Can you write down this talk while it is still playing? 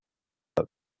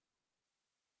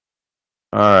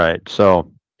All right. So,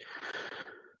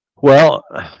 well,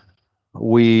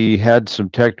 we had some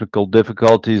technical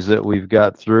difficulties that we've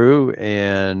got through,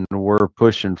 and we're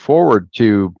pushing forward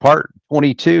to part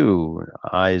 22,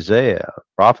 Isaiah,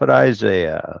 Prophet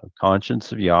Isaiah,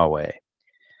 Conscience of Yahweh.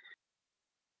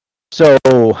 So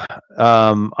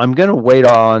I'm going to wait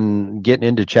on getting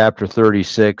into chapter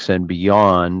 36 and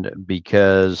beyond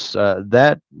because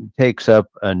that takes up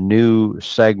a new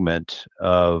segment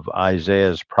of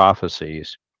Isaiah's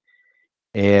prophecies.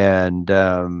 And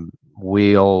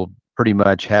we'll pretty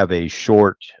much have a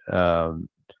short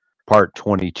part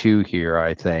 22 here,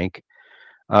 I think.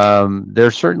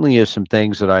 There certainly is some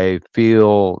things that I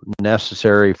feel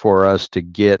necessary for us to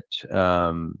get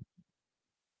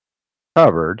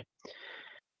covered.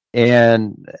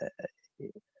 And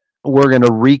we're going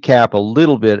to recap a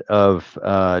little bit of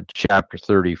chapter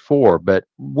 34, but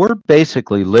we're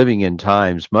basically living in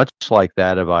times much like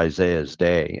that of Isaiah's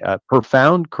day.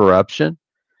 Profound corruption.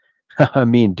 I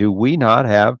mean, do we not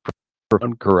have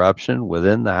profound corruption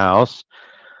within the house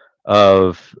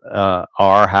of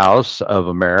our house of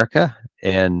America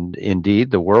and indeed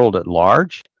the world at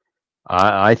large?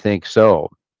 I think so.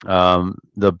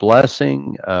 The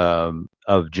blessing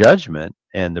of judgment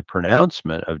and the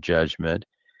pronouncement of judgment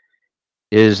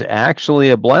is actually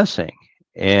a blessing.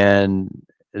 And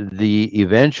the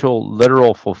eventual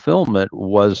literal fulfillment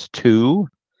was to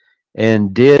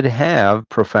and did have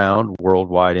profound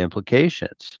worldwide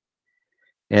implications.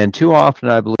 And too often,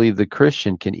 I believe the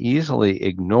Christian can easily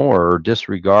ignore or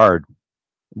disregard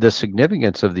the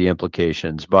significance of the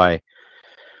implications by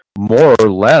more or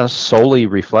less solely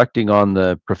reflecting on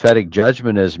the prophetic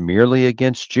judgment as merely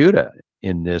against Judah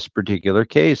in this particular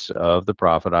case of the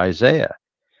prophet Isaiah.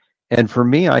 And for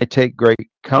me, I take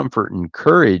great comfort and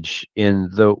courage in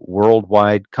the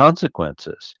worldwide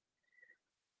consequences.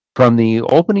 From the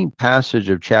opening passage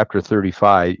of chapter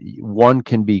 35, one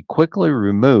can be quickly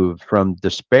removed from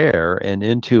despair and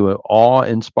into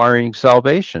awe-inspiring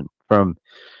salvation from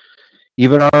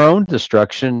even our own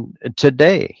destruction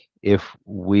today. If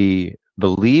we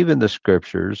believe in the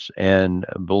scriptures and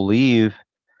believe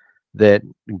that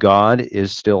God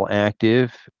is still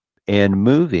active and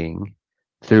moving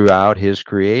throughout his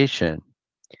creation.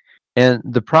 And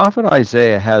the prophet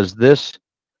Isaiah has this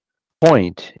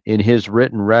point in his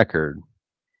written record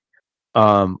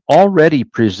already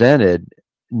presented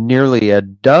nearly a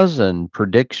dozen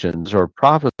predictions or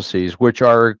prophecies which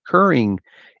are occurring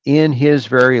in his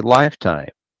very lifetime,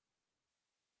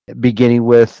 beginning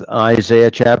with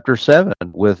Isaiah chapter 7,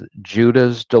 with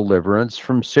Judah's deliverance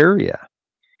from Syria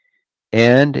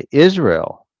and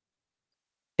Israel.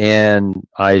 And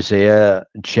Isaiah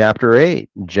chapter 8,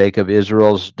 Jacob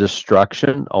Israel's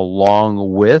destruction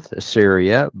along with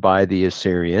Assyria by the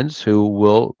Assyrians who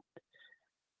will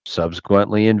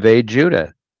subsequently invade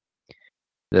Judah.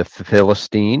 The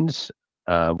Philistines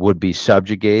would be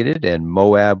subjugated and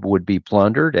Moab would be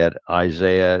plundered at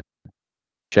Isaiah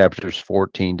chapters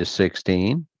 14 to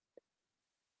 16.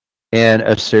 And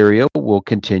Assyria will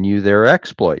continue their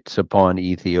exploits upon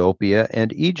Ethiopia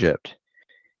and Egypt.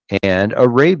 And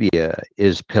Arabia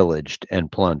is pillaged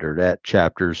and plundered at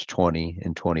chapters 20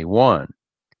 and 21.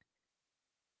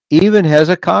 Even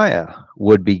Hezekiah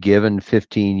would be given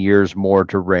 15 years more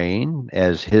to reign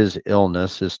as his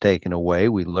illness is taken away.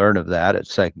 We learn of that at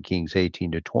 2 Kings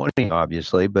 18 to 20,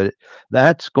 obviously, but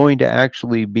that's going to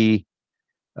actually be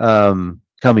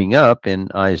coming up in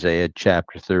Isaiah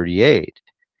chapter 38.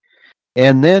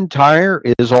 And then Tyre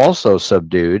is also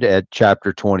subdued at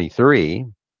chapter 23.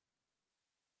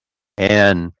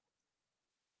 And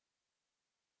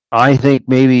I think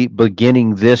maybe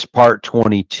beginning this part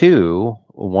 22,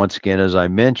 once again, as I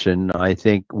mentioned, I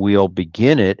think we'll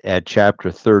begin it at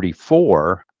chapter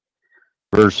 34,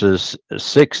 verses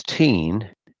 16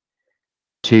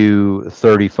 to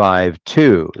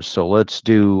 35:2. So let's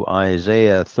do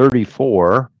Isaiah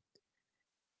 34,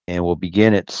 and we'll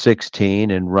begin at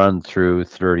 16 and run through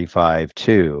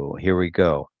 35:2. Here we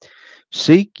go.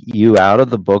 Seek you out of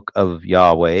the book of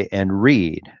Yahweh and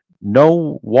read.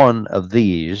 No one of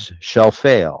these shall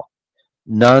fail.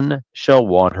 None shall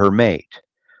want her mate.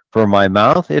 For my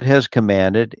mouth it has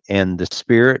commanded, and the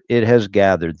Spirit it has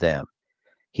gathered them.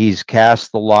 He's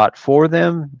cast the lot for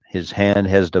them. His hand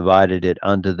has divided it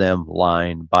unto them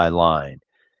line by line.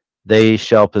 They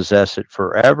shall possess it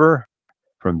forever.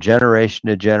 From generation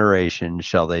to generation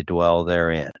shall they dwell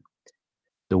therein.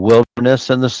 The wilderness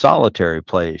and the solitary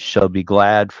place shall be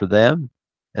glad for them,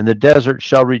 and the desert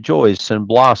shall rejoice and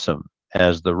blossom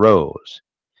as the rose.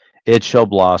 It shall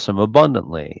blossom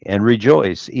abundantly and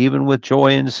rejoice, even with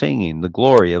joy and singing. The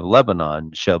glory of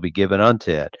Lebanon shall be given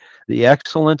unto it, the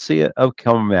excellency of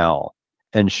Carmel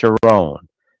and Sharon.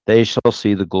 They shall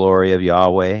see the glory of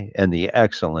Yahweh and the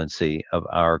excellency of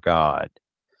our God.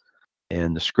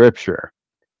 In the scripture.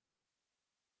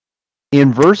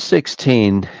 In verse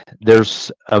 16,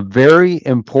 there's a very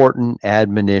important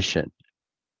admonition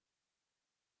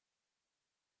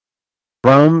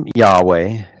from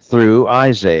Yahweh through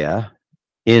Isaiah,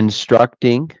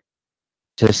 instructing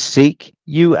to seek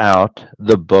you out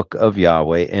the book of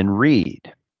Yahweh and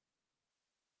read.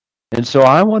 And so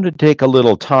I want to take a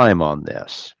little time on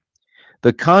this.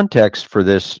 The context for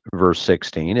this verse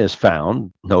 16 is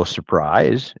found, no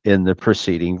surprise, in the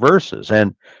preceding verses.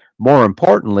 And more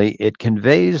importantly, it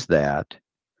conveys that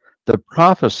the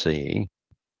prophecy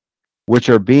which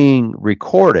are being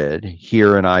recorded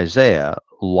here in Isaiah,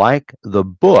 like the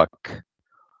book,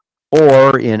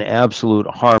 or in absolute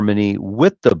harmony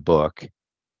with the book,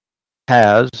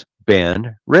 has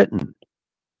been written,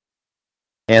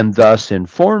 and thus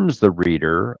informs the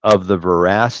reader of the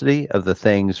veracity of the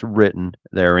things written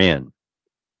therein.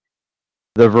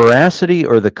 The veracity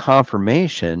or the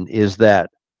confirmation is that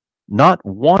not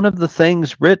one of the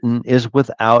things written is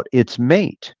without its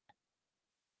mate,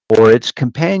 or its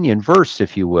companion verse,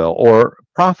 if you will, or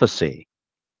prophecy.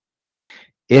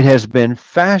 It has been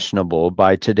fashionable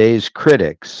by today's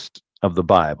critics of the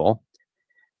Bible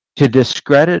to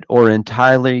discredit or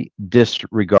entirely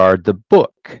disregard the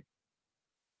book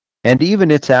and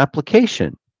even its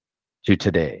application to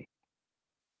today.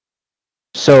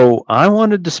 So I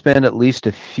wanted to spend at least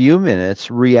a few minutes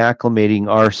reacclimating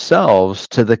ourselves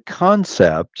to the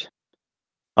concept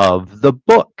of the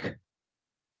book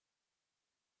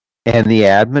and the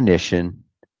admonition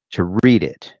to read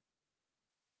it.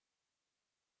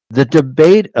 The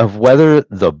debate of whether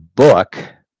the book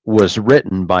was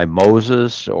written by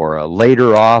Moses or a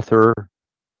later author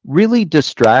really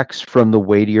distracts from the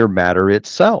weightier matter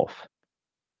itself.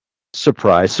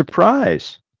 Surprise,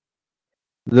 surprise.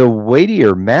 The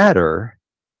weightier matter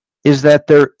is that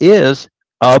there is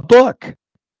a book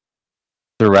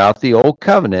throughout the Old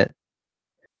Covenant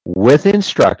with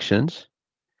instructions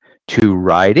to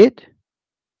write it,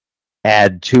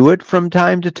 add to it from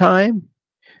time to time,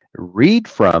 read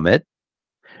from it,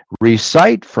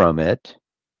 recite from it,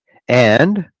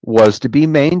 and was to be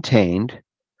maintained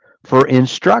for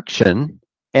instruction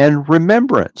and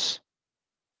remembrance.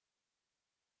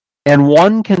 And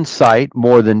one can cite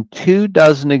more than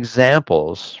 24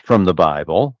 examples from the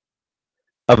Bible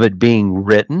of it being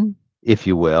written, if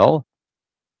you will,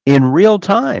 in real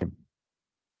time,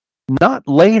 not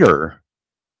later.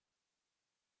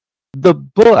 The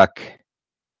book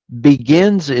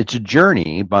begins its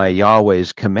journey by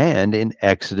Yahweh's command in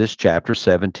Exodus chapter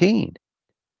 17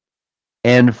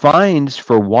 and finds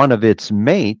for one of its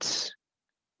mates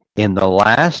in the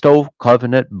last Old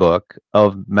Covenant book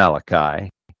of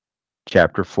Malachi,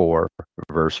 chapter 4,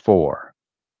 verse 4.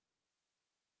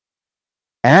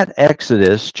 At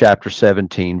Exodus chapter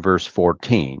 17, verse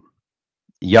 14,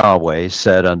 Yahweh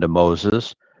said unto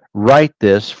Moses, write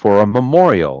this for a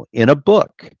memorial in a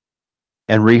book,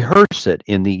 and rehearse it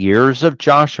in the ears of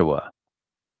Joshua.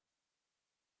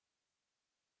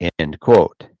 End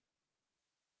quote.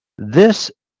 This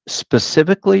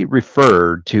specifically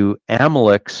referred to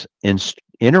Amalek's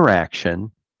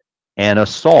interaction and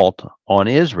assault on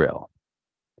Israel.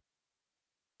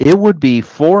 It would be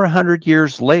 400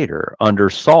 years later under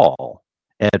Saul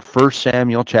at 1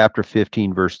 Samuel chapter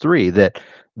 15 verse 3 that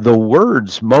the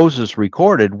words Moses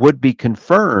recorded would be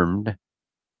confirmed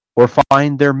or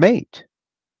find their mate.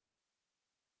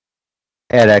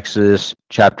 At Exodus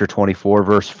chapter 24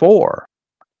 verse 4,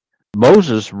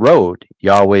 Moses wrote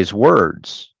Yahweh's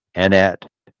words, and at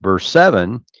verse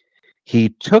 7, he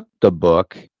took the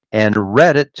book and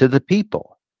read it to the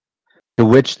people, to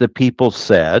which the people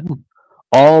said,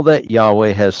 all that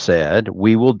Yahweh has said,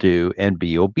 we will do and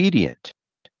be obedient.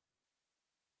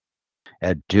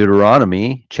 At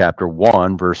Deuteronomy chapter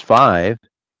 1, verse 5,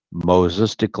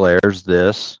 Moses declares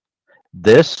this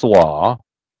law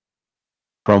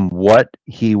from what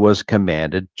he was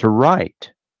commanded to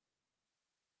write.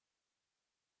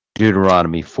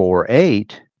 Deuteronomy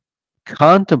 4:8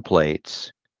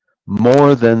 contemplates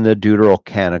more than the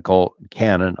Deuterocanonical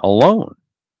canon alone.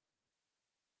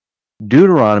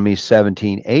 Deuteronomy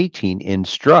 17:18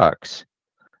 instructs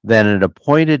that an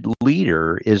appointed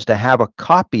leader is to have a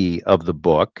copy of the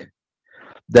book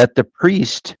that the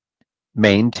priest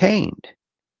maintained.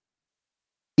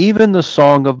 Even the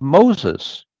Song of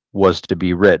Moses was to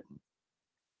be written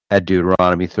at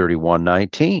Deuteronomy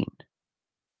 31:19.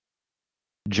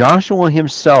 Joshua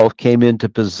himself came into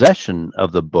possession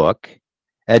of the book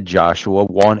at Joshua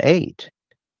 1:8.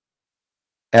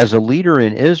 As a leader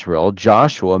in Israel,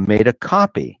 Joshua made a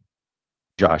copy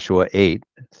Joshua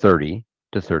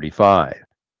 8:30-35.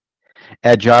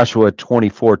 At Joshua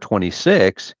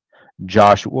 24:26,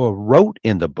 Joshua wrote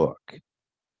in the book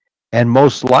and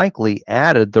most likely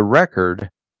added the record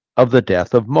of the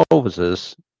death of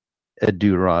Moses at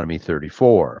Deuteronomy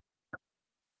 34.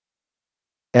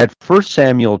 At 1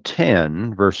 Samuel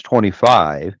 10, verse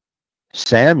 25,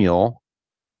 Samuel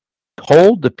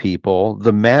told the people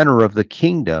the manner of the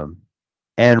kingdom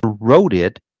and wrote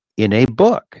it in a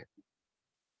book.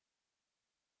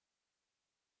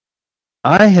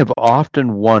 I have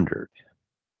often wondered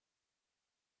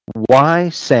why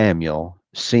Samuel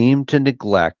seemed to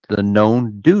neglect the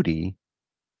known duty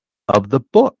of the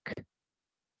book.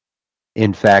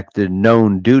 In fact, the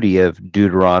known duty of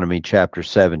Deuteronomy chapter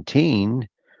 17,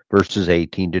 verses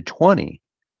 18-20,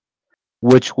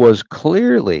 which was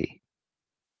clearly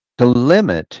to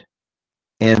limit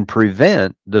and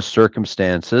prevent the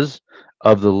circumstances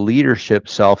of the leadership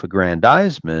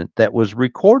self-aggrandizement that was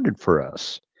recorded for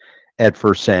us at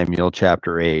 1 Samuel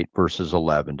chapter 8, verses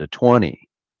 11-20.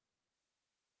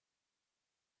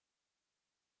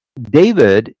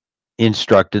 David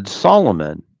instructed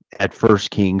Solomon at 1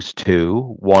 Kings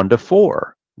 2,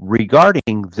 1-4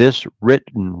 regarding this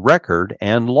written record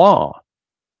and law.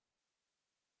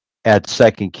 At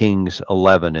 2 Kings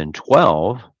 11 and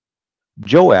 12,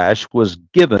 Joash was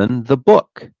given the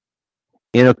book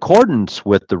in accordance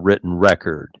with the written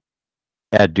record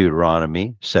at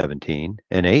Deuteronomy 17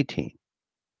 and 18.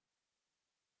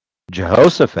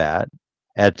 Jehoshaphat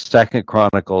at 2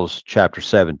 Chronicles chapter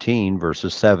 17,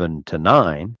 verses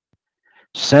 7-9,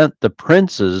 sent the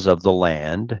princes of the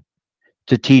land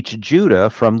to teach Judah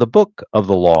from the book of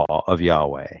the law of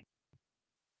Yahweh.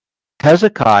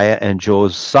 Hezekiah and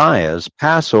Josiah's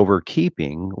Passover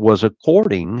keeping was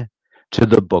according to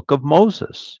the book of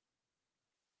Moses.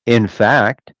 In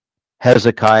fact,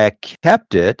 Hezekiah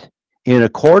kept it in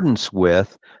accordance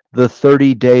with the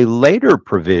 30-day later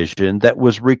provision that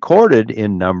was recorded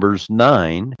in Numbers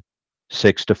 9,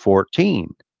 6-14.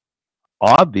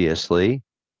 Obviously,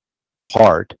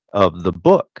 part of the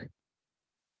book.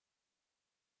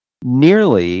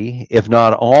 Nearly, if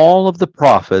not all, of the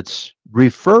prophets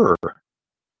refer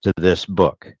to this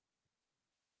book.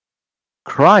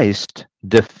 Christ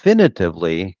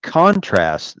definitively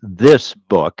contrasts this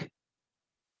book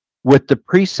with the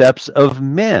precepts of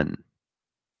men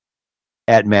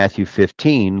at Matthew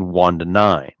 15,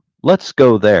 1-9. Let's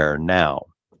go there now.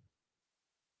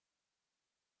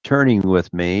 Turning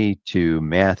with me to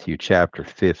Matthew chapter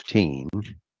 15,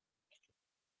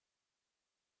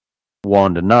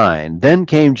 1-9. Then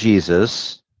came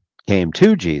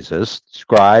to Jesus,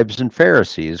 scribes and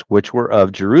Pharisees, which were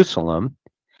of Jerusalem,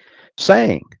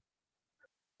 saying,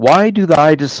 Why do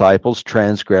thy disciples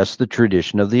transgress the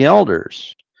tradition of the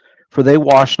elders? For they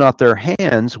wash not their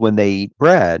hands when they eat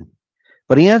bread.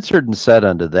 But he answered and said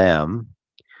unto them,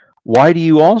 Why do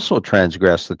you also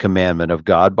transgress the commandment of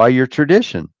God by your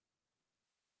tradition?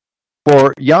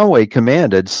 For Yahweh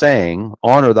commanded, saying,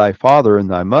 Honor thy father and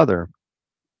thy mother.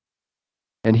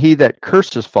 And he that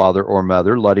curses father or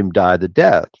mother, let him die the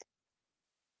death.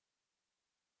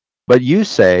 But you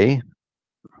say,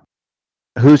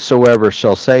 Whosoever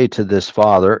shall say to his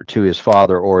father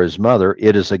or his mother,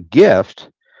 It is a gift,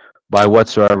 by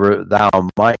whatsoever thou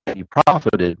might be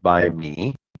profited by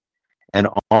me, and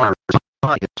honors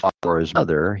not his father or his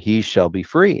mother, he shall be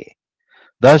free.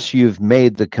 Thus you've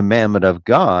made the commandment of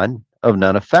God of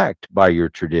none effect by your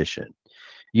tradition.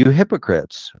 You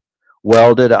hypocrites,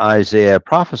 well did Isaiah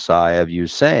prophesy of you,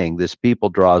 saying, This people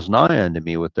draws nigh unto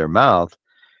me with their mouth,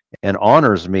 and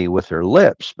honors me with their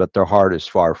lips, but their heart is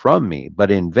far from me.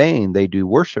 But in vain they do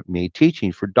worship me,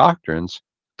 teaching for doctrines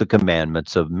the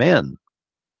commandments of men.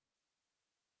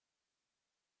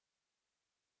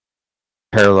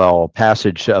 Parallel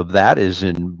passage of that is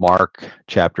in Mark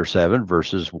chapter 7,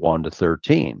 verses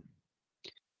 1-13.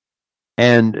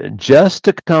 And just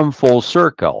to come full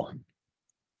circle,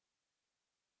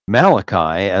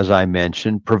 Malachi, as I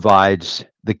mentioned, provides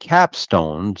the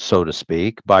capstone, so to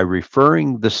speak, by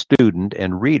referring the student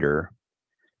and reader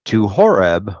to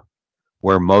Horeb,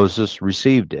 where Moses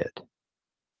received it.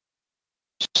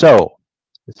 So,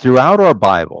 throughout our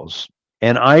Bibles,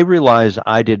 and I realize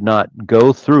I did not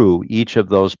go through each of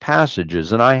those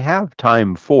passages, and I have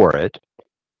time for it,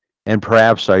 and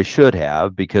perhaps I should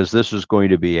have, because this is going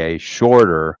to be a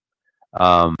shorter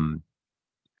part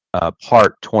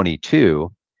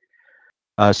 22,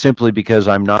 simply because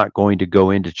I'm not going to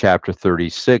go into chapter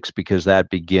 36, because that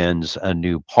begins a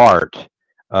new part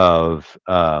of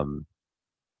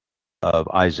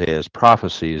Isaiah's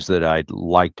prophecies that I'd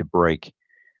like to break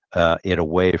it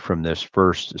away from this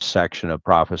first section of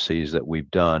prophecies that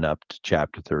we've done up to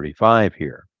chapter 35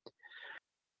 here.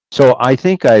 So I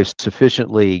think I've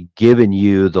sufficiently given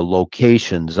you the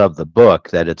locations of the book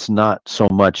that it's not so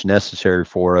much necessary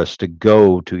for us to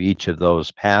go to each of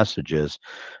those passages.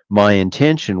 My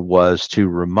intention was to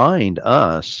remind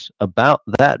us about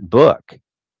that book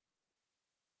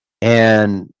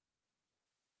and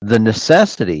the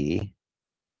necessity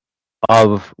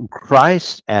of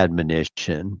Christ's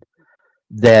admonition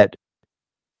that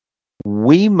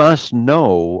we must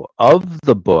know of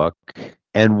the book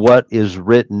and what is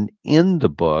written in the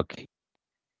book,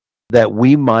 that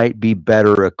we might be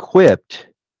better equipped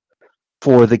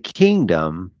for the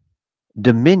kingdom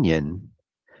dominion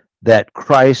that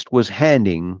Christ was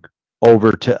handing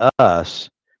over to us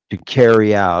to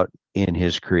carry out in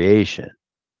his creation.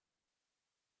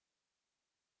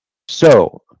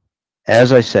 So,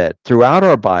 as I said, throughout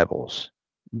our Bibles,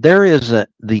 there is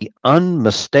the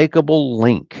unmistakable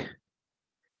link,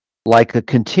 like a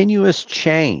continuous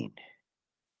chain,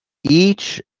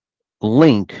 each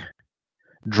link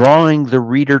drawing the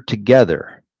reader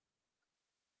together.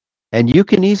 And you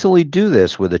can easily do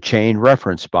this with a chain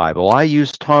reference Bible. I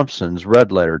use Thompson's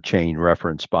Red Letter Chain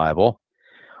Reference Bible.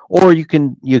 Or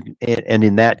and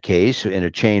in that case, in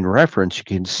a chain reference, you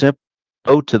can simply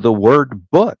go to the word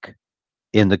book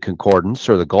in the concordance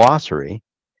or the glossary,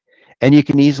 and you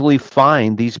can easily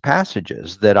find these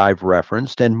passages that I've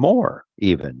referenced and more,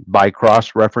 even by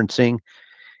cross-referencing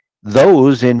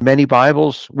those in many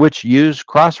Bibles which use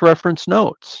cross-reference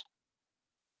notes.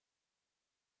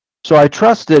 So I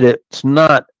trust that it's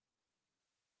not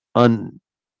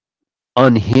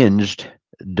unhinged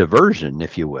diversion,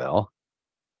 if you will,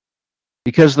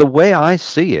 because the way I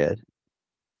see it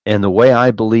and the way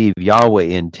I believe Yahweh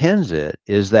intends it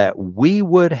is that we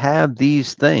would have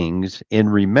these things in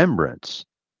remembrance,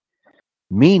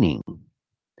 meaning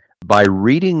by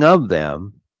reading of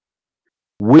them,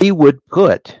 we would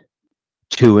put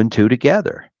two and two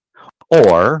together,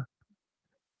 or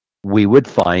we would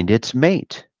find its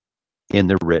mate in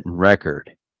the written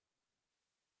record.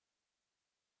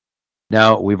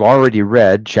 Now, we've already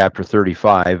read chapter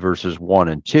 35, verses 1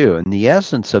 and 2, and the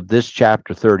essence of this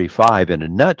chapter 35 in a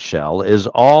nutshell is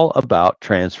all about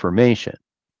transformation.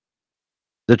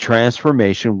 The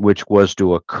transformation which was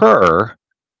to occur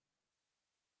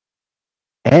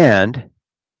and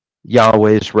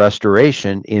Yahweh's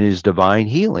restoration in his divine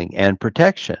healing and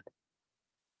protection.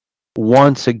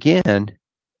 Once again,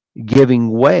 giving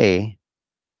way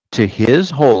to his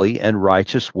holy and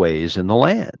righteous ways in the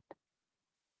land.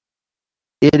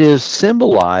 It is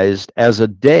symbolized as a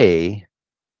day,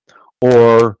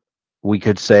 or we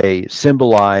could say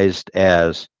symbolized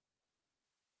as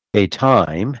a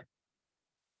time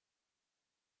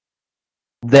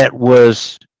that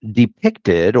was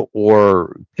depicted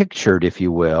or pictured, if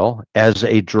you will, as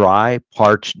a dry,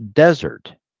 parched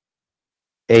desert,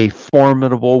 a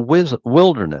formidable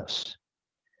wilderness,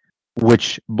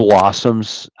 which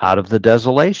blossoms out of the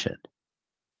desolation.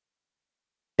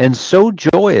 And so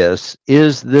joyous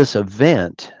is this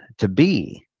event to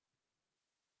be,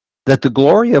 that the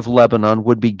glory of Lebanon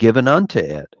would be given unto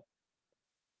it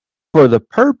for the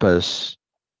purpose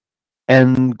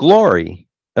and glory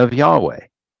of Yahweh.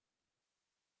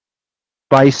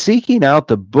 By seeking out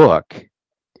the book,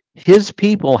 his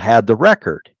people had the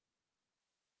record,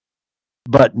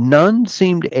 but none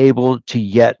seemed able to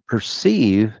yet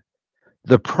perceive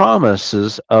the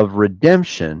promises of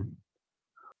redemption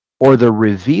or the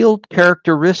revealed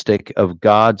characteristic of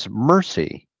God's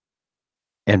mercy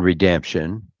and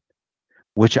redemption,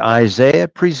 which Isaiah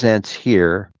presents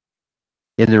here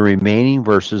in the remaining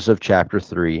verses of chapter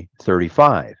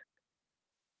 35.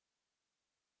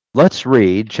 Let's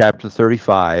read chapter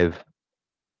 35,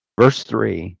 verse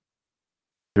 3,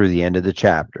 through the end of the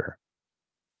chapter.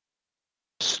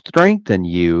 Strengthen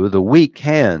you the weak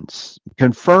hands,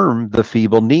 confirm the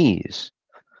feeble knees.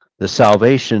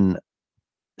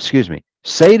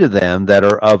 Say to them that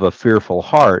are of a fearful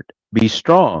heart, be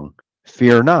strong,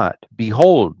 fear not.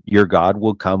 Behold, your God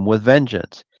will come with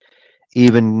vengeance.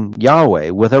 Even Yahweh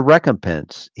with a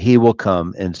recompense, he will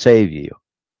come and save you.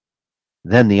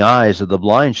 Then the eyes of the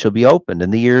blind shall be opened,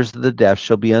 and the ears of the deaf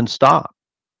shall be unstopped.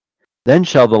 Then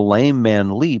shall the lame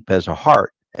man leap as a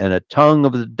hart, and a tongue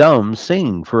of the dumb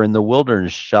sing, for in the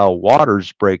wilderness shall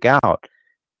waters break out,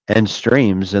 and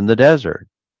streams in the desert.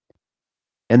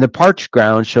 And the parched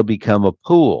ground shall become a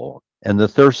pool, and the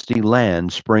thirsty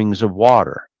land springs of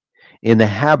water. In the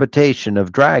habitation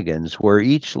of dragons, where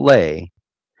each lay,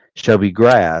 shall be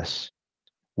grass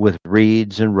with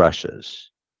reeds and rushes.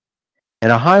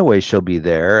 And a highway shall be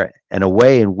there, and a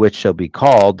way in which shall be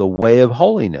called the way of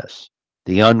holiness.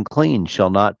 The unclean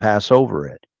shall not pass over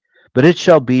it, but it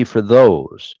shall be for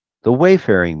those, the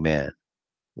wayfaring men.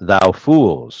 Thou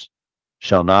fools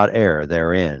shall not err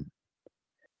therein.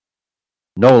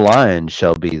 No lion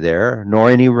shall be there, nor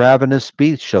any ravenous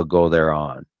beast shall go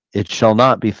thereon. It shall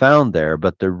not be found there,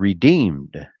 but the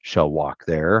redeemed shall walk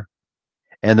there.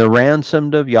 And the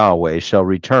ransomed of Yahweh shall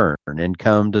return and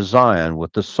come to Zion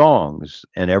with the songs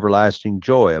and everlasting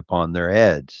joy upon their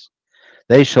heads.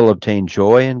 They shall obtain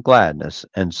joy and gladness,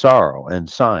 and sorrow and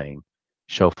sighing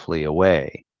shall flee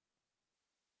away.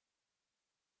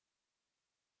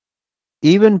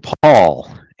 Even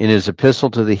Paul, in his epistle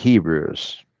to the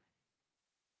Hebrews,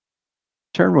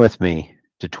 turn with me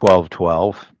to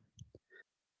 12:12.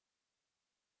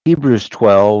 Hebrews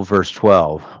 12, verse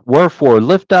 12. Wherefore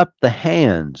lift up the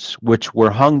hands which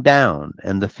were hung down,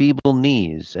 and the feeble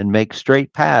knees, and make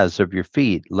straight paths of your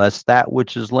feet, lest that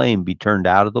which is lame be turned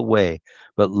out of the way,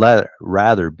 but let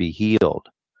rather be healed.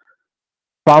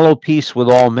 Follow peace with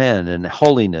all men, and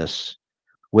holiness,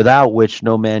 without which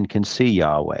no man can see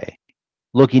Yahweh.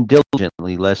 Looking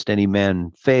diligently, lest any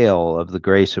man fail of the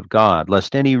grace of God,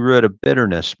 lest any root of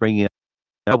bitterness spring up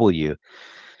trouble you,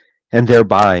 and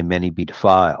thereby many be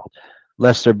defiled.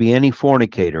 Lest there be any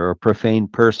fornicator or profane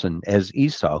person as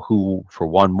Esau, who for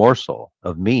one morsel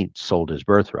of meat sold his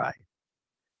birthright.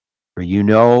 For you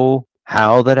know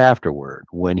how that afterward,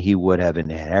 when he would have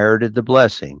inherited the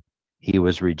blessing, he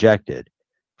was rejected,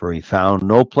 for he found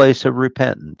no place of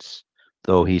repentance,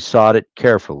 though he sought it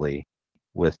carefully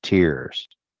with tears.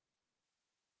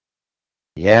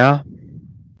 Yeah.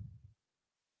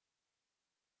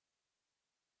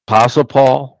 Apostle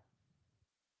Paul,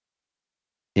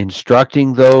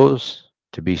 instructing those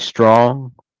to be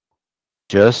strong,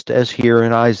 just as here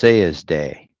in Isaiah's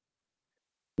day,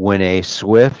 when a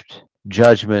swift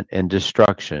judgment and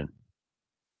destruction